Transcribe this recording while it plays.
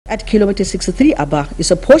At kilometer 63 Aba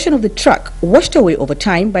is a portion of the track washed away over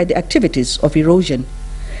time by the activities of erosion.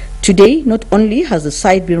 Today, not only has the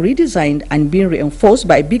site been redesigned and been reinforced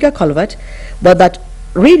by a bigger culvert, but that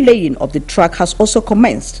relaying of the track has also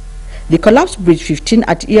commenced. The collapsed Bridge 15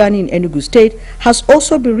 at Iani in Enugu State has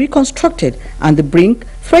also been reconstructed and the brink,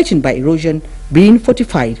 threatened by erosion, being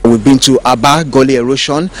fortified. We've been to Aba Gully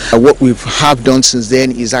erosion. What we have done since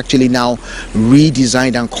then is actually now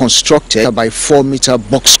redesigned and constructed by 4-meter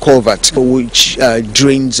box culvert, which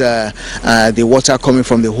drains the water coming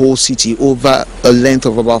from the whole city over a length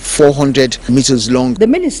of about 400 meters long. The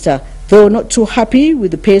minister, though not too happy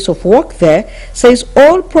with the pace of work there, says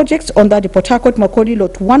all projects under the Port Harcourt Makurdi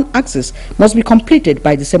Lot 1 axis must be completed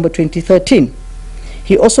by December 2013.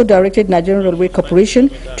 He also directed Nigerian Railway Corporation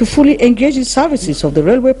to fully engage in services of the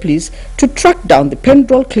railway police to track down the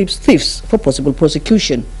pendrol clips thieves for possible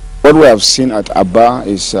prosecution. What we have seen at Aba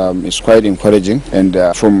is quite encouraging, and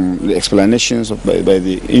from the explanations by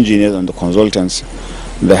the engineers and the consultants,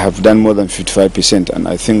 they have done more than 55%, and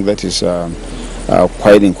I think that is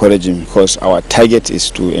quite encouraging, because our target is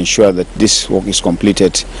to ensure that this work is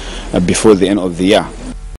completed before the end of the year.